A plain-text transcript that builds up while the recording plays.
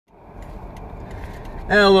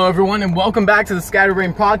Hello everyone and welcome back to the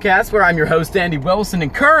Scatterbrain Podcast, where I'm your host Andy Wilson,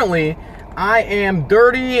 and currently I am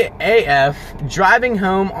dirty AF driving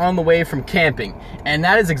home on the way from camping. And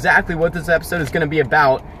that is exactly what this episode is going to be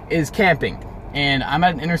about, is camping. And I'm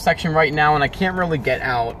at an intersection right now and I can't really get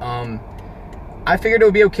out. I figured it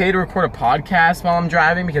would be okay to record a podcast while I'm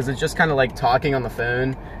driving because it's just kind of like talking on the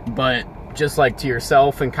phone, but just like to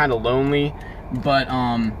yourself and kind of lonely. But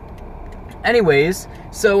anyways,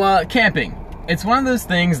 so camping. It's one of those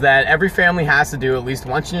things that every family has to do at least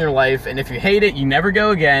once in your life, and if you hate it, you never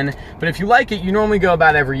go again, but if you like it, you normally go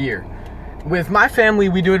about every year. With my family,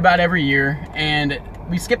 we do it about every year, and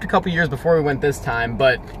we skipped a couple years before we went this time,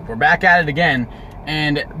 but we're back at it again,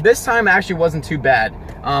 and this time actually wasn't too bad.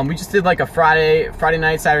 We just did like a Friday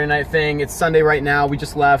night, Saturday night thing. It's Sunday right now, we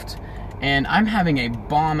just left, and I'm having a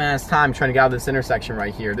bomb-ass time trying to get out of this intersection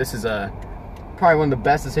right here. This is probably one of the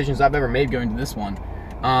best decisions I've ever made going to this one.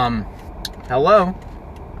 Hello?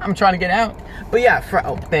 I'm trying to get out. But yeah,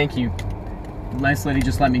 oh, thank you. Nice lady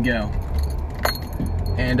just let me go.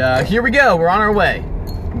 And here we go. We're on our way.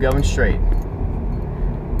 I'm going straight.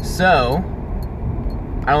 So,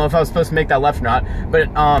 I don't know if I was supposed to make that left or not, but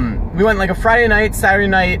we went like a Friday night, Saturday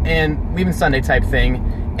night, and leaving Sunday type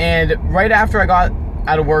thing. And right after I got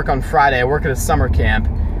out of work on Friday, I work at a summer camp.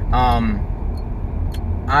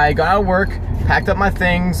 I got out of work, packed up my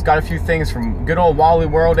things, got a few things from good old Wally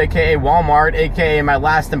World, aka Walmart, aka my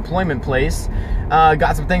last employment place.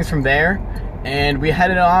 Got some things from there, and we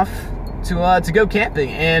headed off to go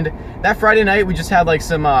camping. And that Friday night, we just had like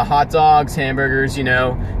some hot dogs, hamburgers, you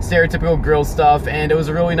know, stereotypical grill stuff, and it was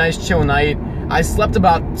a really nice chill night. I slept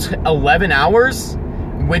about 11 hours,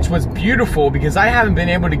 which was beautiful because I haven't been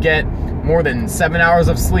able to get more than 7 hours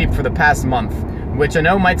of sleep for the past month, which I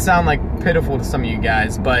know might sound like pitiful to some of you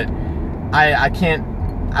guys, but I can't,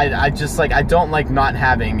 I just like, I don't like not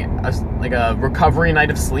having a recovery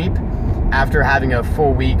night of sleep after having a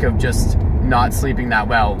full week of just not sleeping that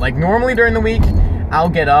well. Like normally during the week, I'll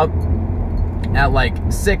get up at like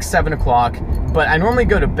 6, 7 o'clock, but I normally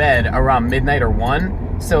go to bed around midnight or 1.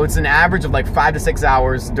 So it's an average of like 5 to 6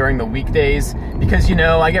 hours during the weekdays because, you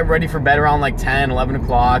know, I get ready for bed around like 10, 11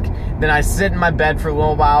 o'clock. Then I sit in my bed for a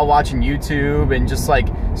little while watching YouTube and just like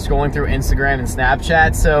scrolling through Instagram and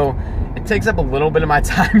Snapchat. So it takes up a little bit of my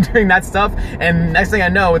time doing that stuff. And next thing I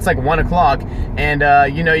know, it's like 1 o'clock. And,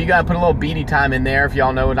 you know, you got to put a little beady time in there if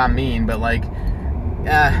y'all know what I mean. But like,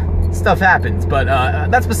 stuff happens. But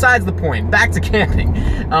that's besides the point. Back to camping.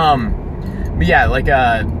 But yeah, like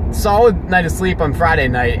solid night of sleep on Friday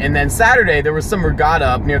night, and then Saturday there was some regatta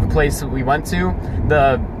up near the place that we went to.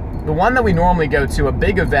 The one that we normally go to, a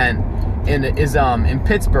big event, is in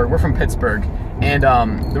Pittsburgh. We're from Pittsburgh, and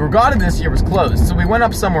the regatta this year was closed, so we went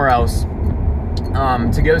up somewhere else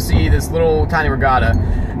to go see this little tiny regatta.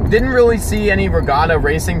 Didn't really see any regatta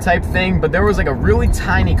racing type thing, but there was like a really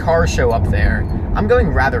tiny car show up there. I'm going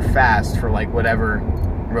rather fast for like whatever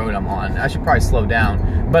road I'm on. I should probably slow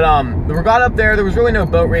down. But the regatta up there was really no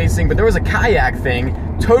boat racing, but there was a kayak thing,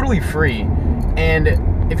 totally free.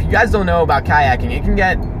 And if you guys don't know about kayaking, it can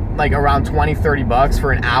get like around 20, 30 bucks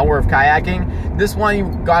for an hour of kayaking. This one, you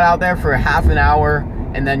got out there for half an hour,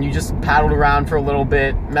 and then you just paddled around for a little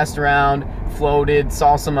bit, messed around, floated,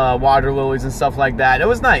 saw some water lilies and stuff like that. It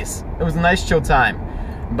was nice. It was a nice chill time.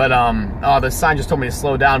 But oh, the sign just told me to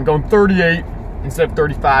slow down. I'm going 38 instead of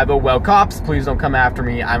 35. Oh well, cops, please don't come after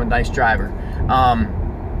me. I'm a nice driver.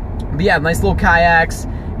 But yeah, nice little kayaks,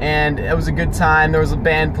 and it was a good time. There was a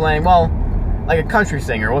band playing, well, like a country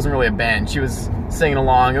singer. It wasn't really a band. She was singing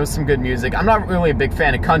along. It was some good music. I'm not really a big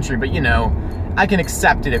fan of country, but you know, I can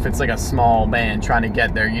accept it if it's like a small band trying to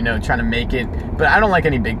get there, you know, trying to make it. But I don't like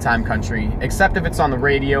any big time country, except if it's on the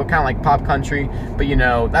radio, kind of like pop country. But you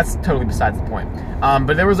know, that's totally besides the point.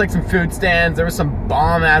 But there was like some food stands. There was some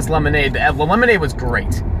bomb-ass lemonade. The lemonade was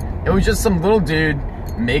great. It was just some little dude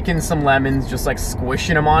making some lemons, just like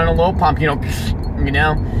squishing them on in a little pump, you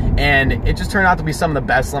know, and it just turned out to be some of the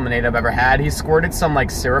best lemonade I've ever had. He squirted some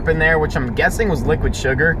like syrup in there, which I'm guessing was liquid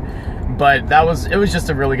sugar, but it was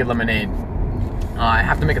just a really good lemonade. I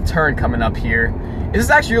have to make a turn coming up here. This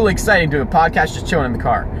is actually really exciting, doing a podcast just chilling in the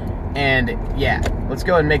car. And yeah, let's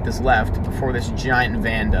go ahead and make this left before this giant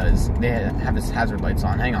van does. They have this hazard lights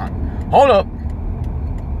on. Hang on. Hold up.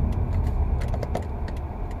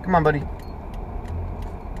 Come on, buddy.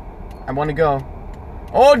 I want to go.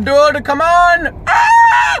 Oh, dude, come on!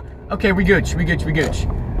 Ah! Okay, we gooch. It's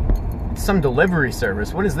some delivery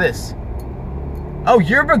service. What is this? Oh,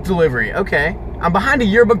 yearbook delivery. Okay. I'm behind a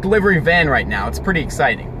yearbook delivery van right now. It's pretty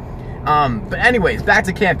exciting. But anyways, back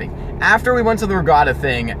to camping. After we went to the regatta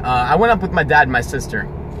thing, I went up with my dad and my sister.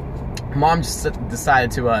 Mom just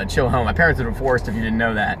decided to chill home. My parents are divorced, if you didn't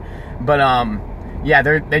know that. But yeah,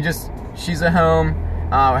 she's at home.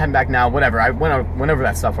 We're heading back now. Whatever. I went over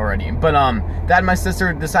that stuff already. But Dad and my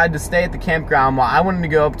sister decided to stay at the campground while I wanted to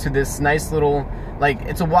go up to this nice little, like,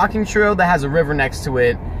 it's a walking trail that has a river next to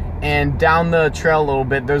it. And down the trail a little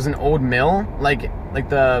bit, there's an old mill, like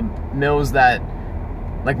the mills that,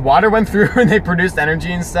 like, water went through and they produced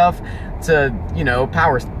energy and stuff to, you know,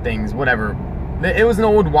 power things, whatever. It was an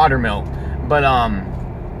old water mill. But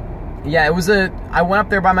yeah, I went up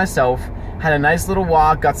there by myself, had a nice little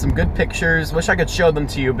walk, got some good pictures. Wish I could show them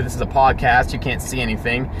to you, but this is a podcast, you can't see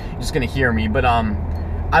anything, you're just gonna hear me. But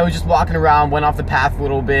I was just walking around, went off the path a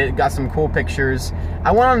little bit, got some cool pictures.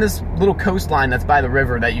 I went on this little coastline that's by the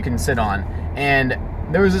river that you can sit on, and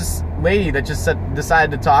there was this lady that just decided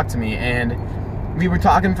to talk to me, and we were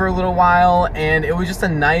talking for a little while, and it was just a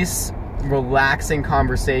nice, relaxing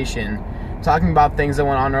conversation, talking about things that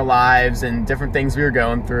went on in our lives and different things we were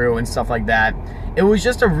going through and stuff like that. It was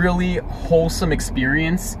just a really wholesome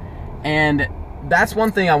experience, and that's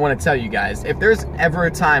one thing I want to tell you guys. If there's ever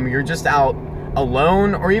a time where you're just out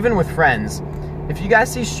alone or even with friends, if you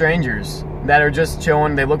guys see strangers that are just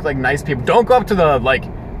chilling, they look like nice people, don't go up to the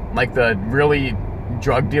like the really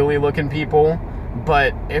drug dealy looking people.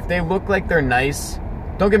 But if they look like they're nice,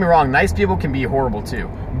 don't get me wrong, nice people can be horrible too,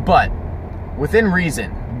 but within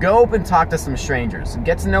reason, go up and talk to some strangers,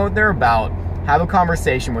 get to know what they're about, have a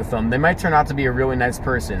conversation with them. They might turn out to be a really nice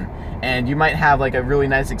person, and you might have like a really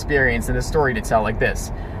nice experience and a story to tell like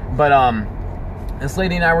this. But this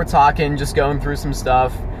lady and I were talking, just going through some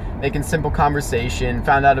stuff, making simple conversation,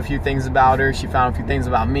 found out a few things about her, she found a few things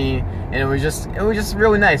about me, and it was just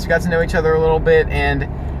really nice. We got to know each other a little bit, and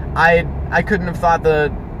I couldn't have thought the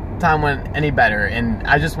time went any better. And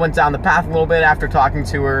I just went down the path a little bit after talking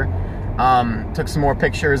to her, took some more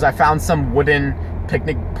pictures. I found some wooden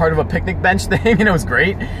part of a picnic bench thing, and it was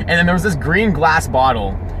great. And then there was this green glass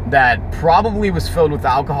bottle that probably was filled with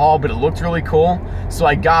alcohol, but it looked really cool, so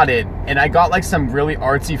I got it, and I got like some really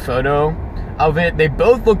artsy photo of it. They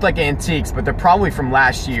both looked like antiques, but they're probably from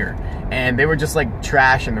last year, and they were just like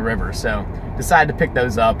trash in the river, so decided to pick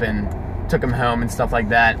those up and took them home and stuff like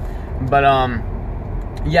that. But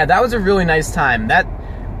yeah, that was a really nice time.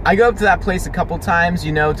 I go up to that place a couple times,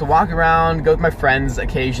 you know, to walk around, go with my friends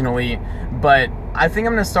occasionally, but I think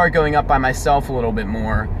I'm gonna start going up by myself a little bit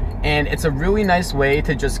more. And it's a really nice way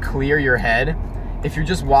to just clear your head. If you're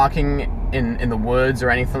just walking in the woods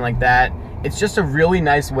or anything like that, it's just a really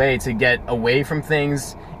nice way to get away from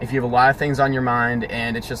things if you have a lot of things on your mind,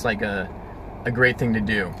 and it's just like a great thing to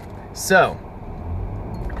do. So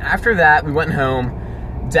after that, we went home.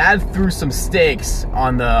 Dad threw some steaks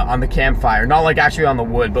on the campfire, not like actually on the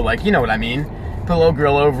wood, but like, you know what I mean. Put a little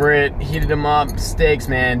grill over it, heated them up. Steaks,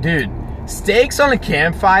 man, dude, steaks on a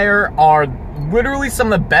campfire are literally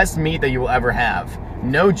some of the best meat that you will ever have.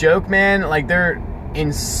 No joke, man. Like, they're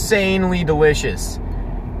insanely delicious,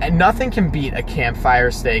 and nothing can beat a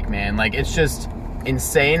campfire steak, man. Like, it's just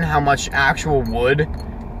insane how much actual wood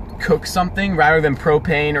cooks something rather than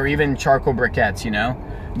propane or even charcoal briquettes, you know.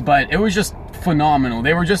 But it was just phenomenal.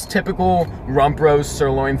 They were just typical rump roast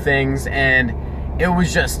sirloin things, and it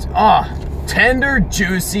was just tender,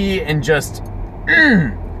 juicy, and just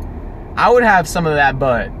I would have some of that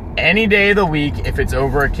butt any day of the week if it's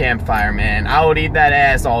over a campfire, man. I would eat that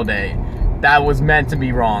ass all day. That was meant to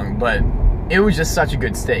be wrong, but it was just such a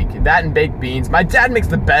good steak. That and baked beans. My dad makes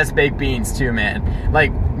the best baked beans too, man.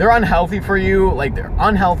 Like, they're unhealthy for you. Like, they're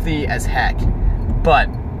unhealthy as heck, but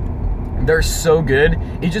they're so good.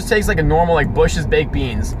 He just takes like a normal, like, Bush's baked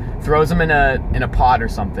beans, throws them in a pot or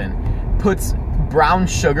something, puts brown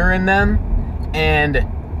sugar in them, and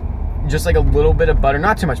just like a little bit of butter,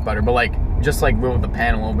 not too much butter, but like just like lube the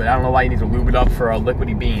pan a little bit. I don't know why you need to lube it up for a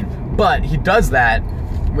liquidy bean, but he does that.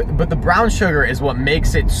 But the brown sugar is what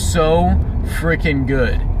makes it so freaking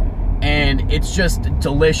good, and it's just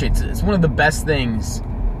delicious. It's one of the best things.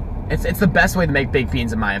 It's the best way to make baked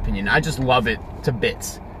beans, in my opinion. I just love it to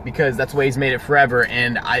bits because that's the way he's made it forever,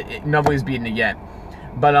 and nobody's beaten it yet.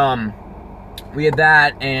 But we had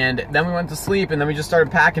that, and then we went to sleep, and then we just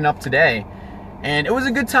started packing up today. And it was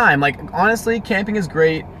a good time. Like, honestly, camping is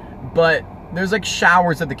great, but there's like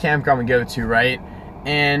showers at the campground we go to, right?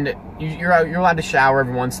 And you're allowed to shower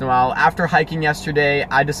every once in a while. After hiking yesterday,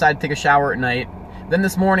 I decided to take a shower at night. Then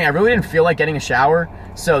this morning, I really didn't feel like getting a shower,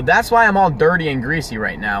 so that's why I'm all dirty and greasy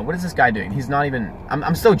right now. What is this guy doing? He's not even...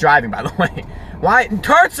 I'm still driving, by the way. Why?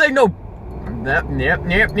 Turn signal!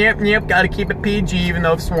 Yep. Gotta keep it PG, even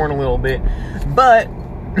though I've sworn a little bit. But...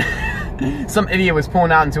 some idiot was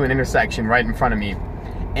pulling out into an intersection right in front of me,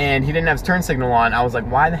 and he didn't have his turn signal on. I was like,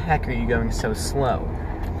 why the heck are you going so slow?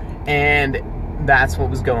 and that's what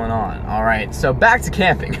was going on. All right, so back to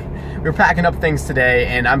camping. We were packing up things today,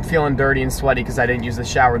 and I'm feeling dirty and sweaty because I didn't use the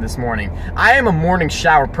shower this morning. I am a morning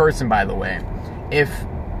shower person, by the way. If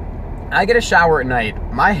I get a shower at night,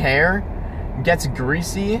 my hair gets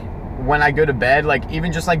greasy when I go to bed. Like,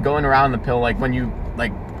 even just like going around the pillow, like when you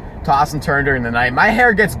like toss and turn during the night, my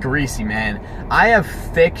hair gets greasy, man. I have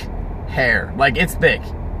thick hair. Like, it's thick.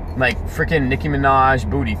 Like freaking Nicki Minaj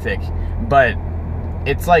booty thick. But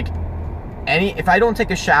it's like, if I don't take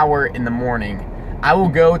a shower in the morning, I will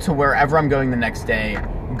go to wherever I'm going the next day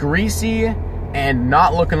greasy and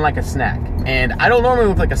not looking like a snack. And I don't normally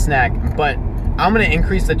look like a snack, but I'm going to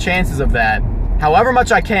increase the chances of that however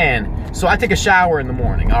much I can. So I take a shower in the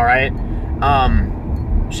morning, all right?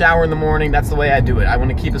 Shower in the morning, that's the way I do it. I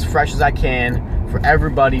want to keep as fresh as I can for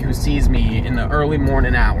everybody who sees me in the early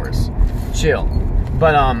morning hours. Chill.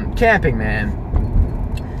 But camping, man.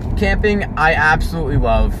 Camping, I absolutely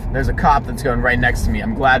love. There's a cop that's going right next to me.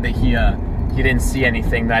 I'm glad that he didn't see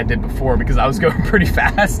anything that I did before because I was going pretty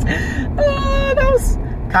fast. That was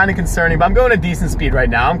kind of concerning, but I'm going at decent speed right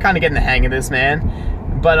now. I'm kind of getting the hang of this,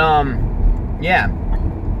 man. But yeah.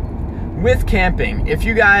 With camping, if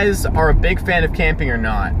you guys are a big fan of camping or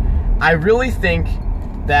not, I really think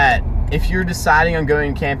that if you're deciding on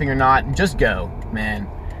going camping or not, just go, man.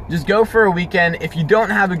 Just go for a weekend. If you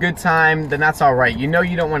don't have a good time, then that's all right. You know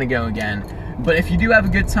you don't want to go again. But if you do have a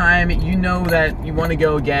good time, you know that you want to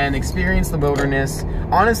go again, experience the wilderness.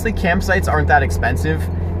 Honestly, campsites aren't that expensive.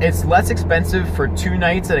 It's less expensive for 2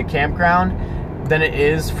 nights at a campground than it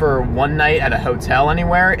is for 1 night at a hotel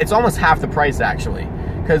anywhere. It's almost half the price, actually.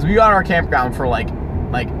 Because we got our campground for like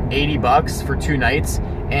 $80 for 2 nights,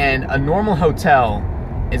 and a normal hotel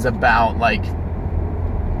is about like,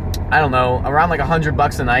 I don't know, around like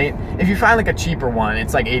 $100 a night. If you find like a cheaper one,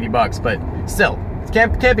 it's like $80, but still,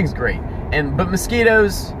 camping's great. But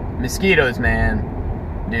mosquitoes,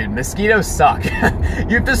 man. Dude, mosquitoes suck. You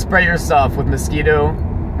have to spray yourself with mosquito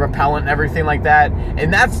repellent and everything like that,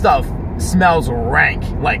 and that stuff smells rank,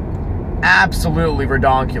 like absolutely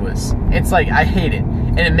redonkulous. It's like, I hate it.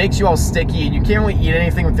 And it makes you all sticky, and you can't really eat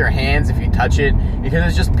anything with your hands if you touch it, because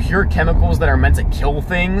it's just pure chemicals that are meant to kill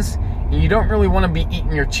things. And you don't really want to be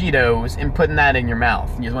eating your Cheetos and putting that in your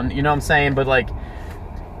mouth. You know what I'm saying? But like,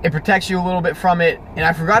 it protects you a little bit from it. And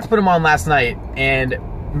I forgot to put them on last night, and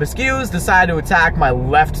mosquitoes decided to attack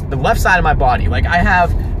the left side of my body. Like, I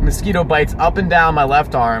have mosquito bites up and down my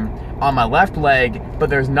left arm, on my left leg, but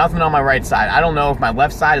there's nothing on my right side. I don't know if my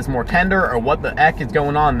left side is more tender or what the heck is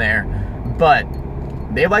going on there, but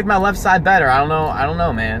they like my left side better. I don't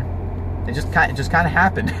know, man. It just kind of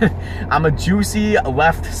happened. I'm a juicy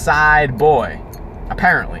left side boy,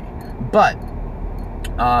 apparently. But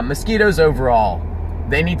mosquitoes overall,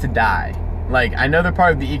 they need to die. Like, I know they're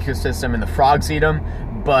part of the ecosystem and the frogs eat them,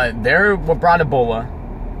 but they're what brought Ebola.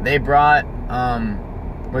 They brought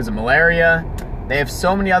malaria. They have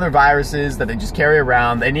so many other viruses that they just carry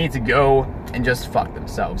around. They need to go and just fuck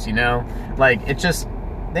themselves, you know? Like, it's just,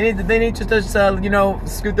 they need to just you know,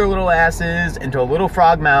 scoot their little asses into a little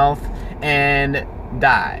frog mouth and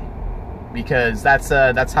die, because that's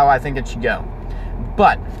how I think it should go.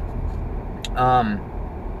 But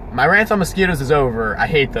my rant on mosquitoes is over. I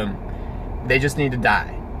hate them. They just need to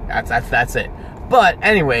die. That's it. But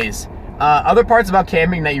anyways, other parts about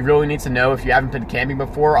camping that you really need to know if you haven't been camping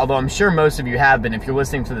before, although I'm sure most of you have been if you're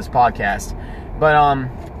listening to this podcast. But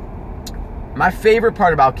my favorite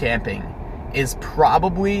part about camping is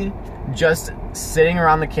probably just sitting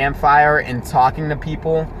around the campfire and talking to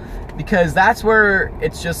people, because that's where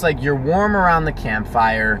it's just like you're warm around the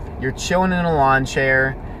campfire, you're chilling in a lawn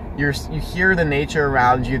chair, you hear the nature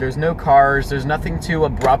around you, there's no cars, there's nothing to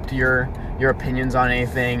abrupt your opinions on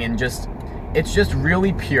anything, and it's just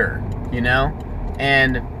really pure, you know?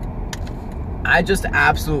 And I just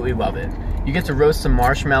absolutely love it. You get to roast some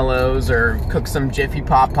marshmallows or cook some Jiffy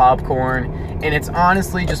Pop popcorn, and it's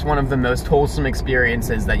honestly just one of the most wholesome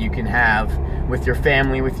experiences that you can have with your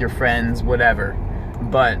family, with your friends, whatever.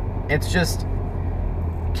 But it's just,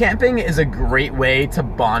 camping is a great way to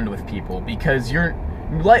bond with people, because you're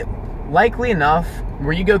likely enough,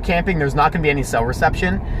 where you go camping, there's not going to be any cell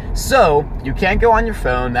reception, so you can't go on your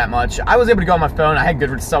phone that much. I was able to go on my phone. I had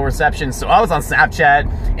good cell reception, so I was on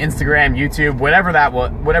Snapchat, Instagram, YouTube, whatever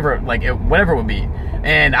it would be,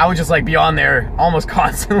 and I would just like be on there almost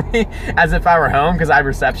constantly as if I were home, because I had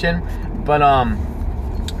reception. But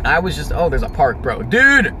I was just, oh, there's a park, bro.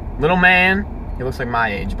 Dude, little man, he looks like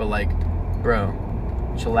my age, but like, bro,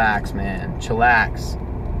 chillax, man, chillax.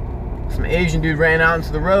 Some Asian dude ran out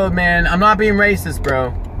into the road, man. I'm not being racist,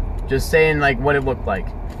 bro. Just saying, like, what it looked like.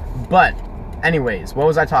 But, anyways, what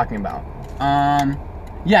was I talking about?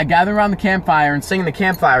 yeah, gather around the campfire and sing the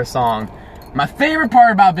campfire song. My favorite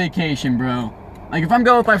part about vacation, bro. Like, if I'm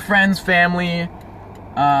going with my friends, family,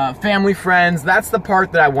 friends, that's the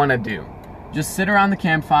part that I want to do. Just sit around the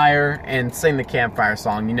campfire and sing the campfire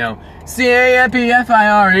song, you know.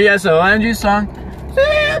 CAMPFIRESONG song.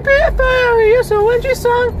 CAMPFIRESONG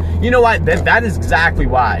song. You know what? That is exactly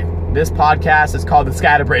why this podcast is called the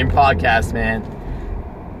Scatterbrain Podcast, man.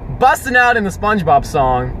 Busting out in the SpongeBob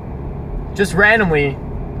song, just randomly,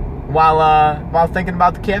 while thinking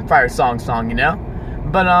about the campfire song, you know?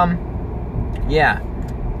 But, yeah.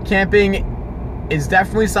 Camping is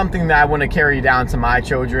definitely something that I want to carry down to my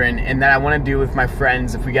children, and that I want to do with my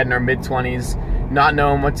friends if we get in our mid-20s, not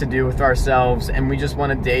knowing what to do with ourselves, and we just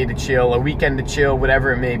want a day to chill, a weekend to chill,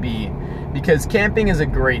 whatever it may be. Because camping is a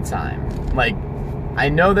great time. Like, I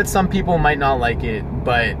know that some people might not like it,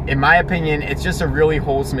 but in my opinion, it's just a really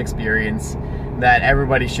wholesome experience that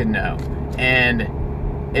everybody should know. And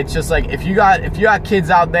it's just like, if you got kids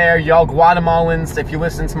out there, y'all Guatemalans, if you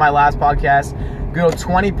listen to my last podcast, good old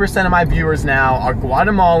 20% of my viewers now are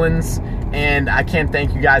Guatemalans, and I can't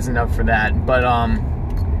thank you guys enough for that. But I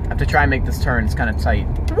have to try and make this turn. It's kind of tight.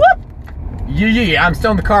 Whoop! Yeah, I'm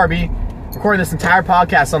still in the car, B. Recording this entire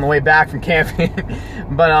podcast on the way back from camping.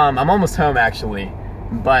 But I'm almost home, actually.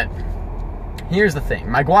 But here's the thing.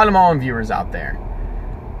 My Guatemalan viewers out there,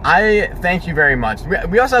 I thank you very much.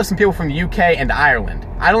 We also have some people from the UK and Ireland.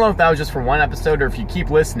 I don't know if that was just for one episode or if you keep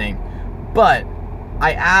listening, but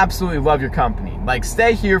I absolutely love your company. Like,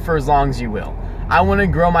 stay here for as long as you will. I want to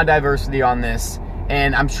grow my diversity on this,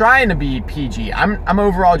 and I'm trying to be PG. I'm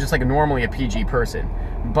overall just like normally a PG person,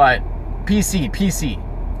 but PC.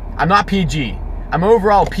 I'm not PG. I'm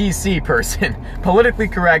overall PC person. Politically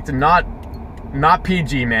correct and not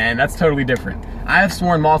PG, man. That's totally different. I have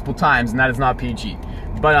sworn multiple times, and that is not PG.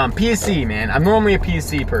 But PC, man. I'm normally a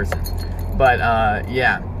PC person. But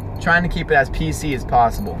yeah, trying to keep it as PC as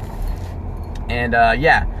possible. And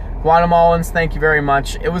yeah, Guatemalans, thank you very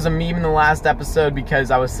much. It was a meme in the last episode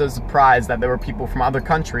because I was so surprised that there were people from other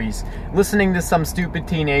countries listening to some stupid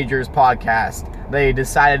teenagers podcast they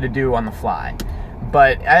decided to do on the fly.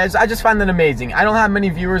 But I just find that amazing. I don't have many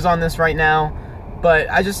viewers on this right now, but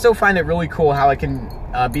I just still find it really cool how it can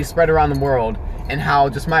be spread around the world, and how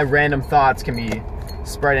just my random thoughts can be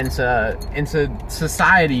spread into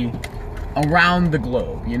society around the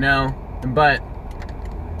globe, you know? But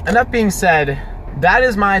enough being said, that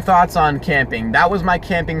is my thoughts on camping. That was my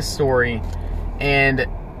camping story, and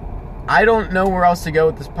I don't know where else to go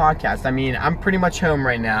with this podcast. I mean, I'm pretty much home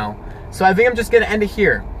right now, so I think I'm just going to end it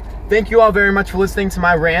here. Thank you all very much for listening to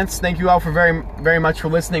my rants. Thank you all for very much for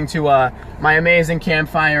listening to my amazing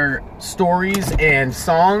campfire stories and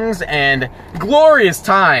songs and glorious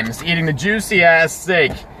times eating the juicy-ass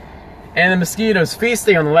steak and the mosquitoes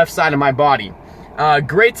feasting on the left side of my body.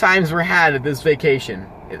 Great times were had at this vacation,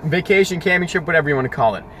 camping trip, whatever you want to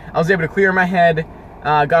call it. I was able to clear my head.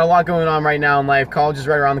 Got a lot going on right now in life. College is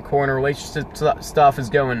right around the corner. Relationship stuff is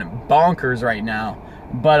going bonkers right now.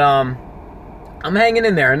 But I'm hanging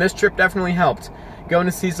in there, and this trip definitely helped. Going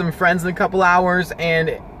to see some friends in a couple hours,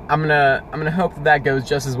 and I'm gonna hope that goes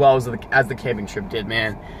just as well as the camping trip did,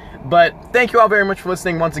 man. But thank you all very much for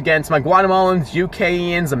listening once again to my Guatemalans,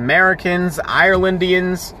 UKians, Americans,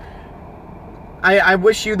 Irelandians. I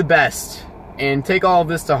wish you the best, and take all of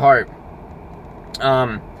this to heart.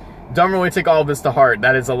 Don't really take all of this to heart.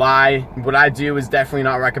 That is a lie. What I do is definitely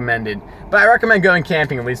not recommended. But I recommend going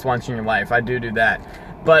camping at least once in your life. I do that.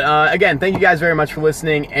 But again, thank you guys very much for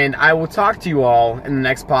listening, and I will talk to you all in the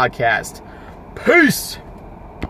next podcast. Peace!